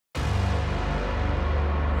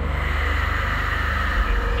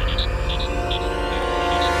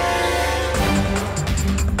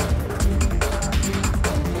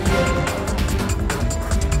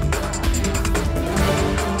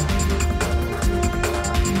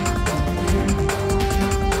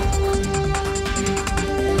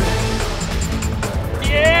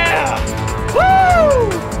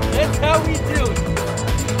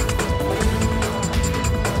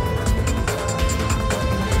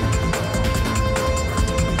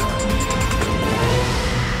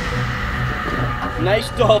Nice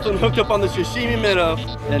dolphin hooked up on the sashimi minnow.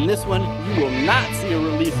 And this one, you will not see a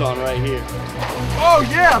release on right here. Oh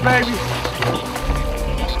yeah, baby!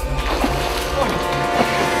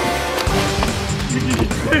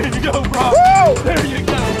 There you go, bro. Woo! There you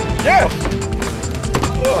go. Yes!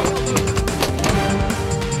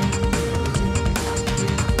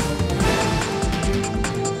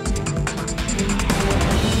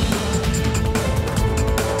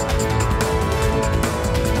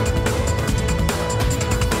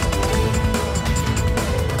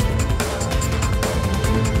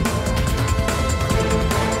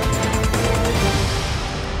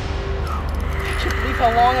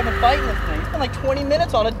 How long I've been fighting this thing. It's been like 20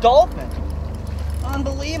 minutes on a dolphin.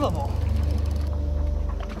 Unbelievable.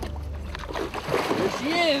 There she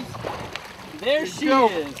is. There she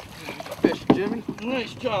is. Fish, Jimmy.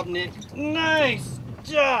 Nice job, Nick. Nice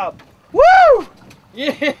job. Woo!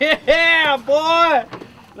 Yeah, boy.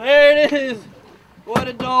 There it is. What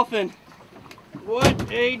a dolphin.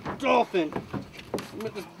 What a dolphin. I'll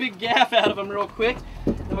get this big gaff out of him real quick.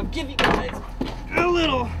 And I'll give you guys a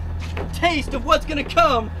little taste of what's gonna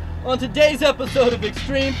come on today's episode of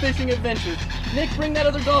Extreme Fishing Adventures. Nick, bring that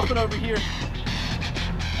other dolphin over here.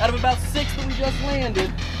 Out of about 6 that we just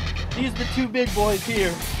landed, these are the 2 big boys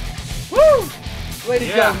here. Woo! Way to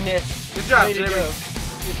go, Nick. Good job, Way to Jimmy. go.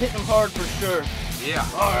 You're hitting them hard for sure. Yeah.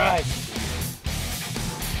 All right.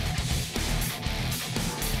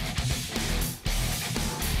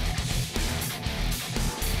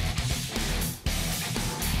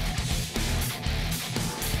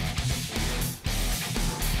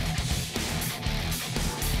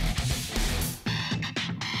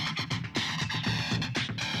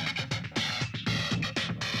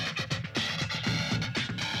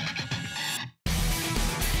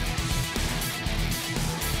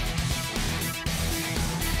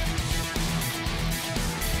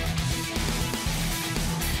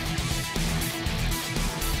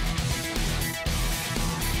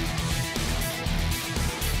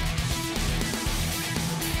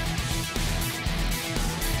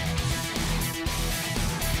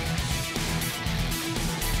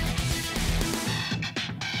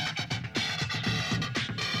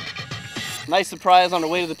 Nice surprise on our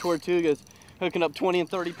way to the Tortugas, hooking up 20 and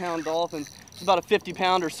 30 pound dolphins. It's about a 50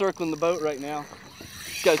 pounder circling the boat right now.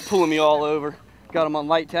 This guy's pulling me all over. Got him on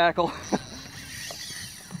light tackle.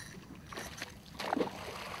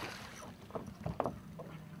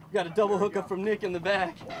 Got a double hookup from Nick in the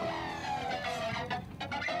back.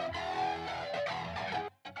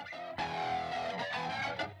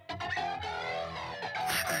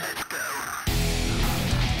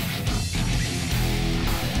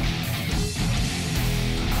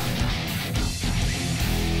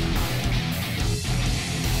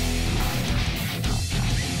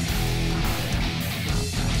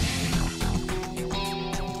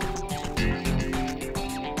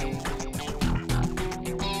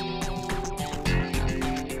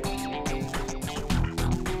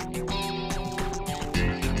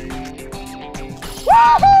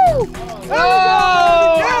 Woohoo!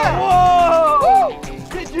 Oh! Yeah! Whoa!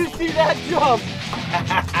 Did you see that jump?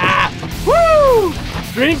 Woo!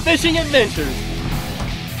 Extreme Fishing Adventures.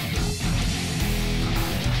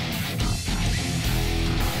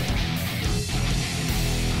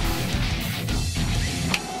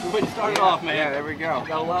 Good way to start it off, man. Yeah, there we go.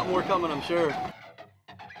 Got a lot more coming, I'm sure.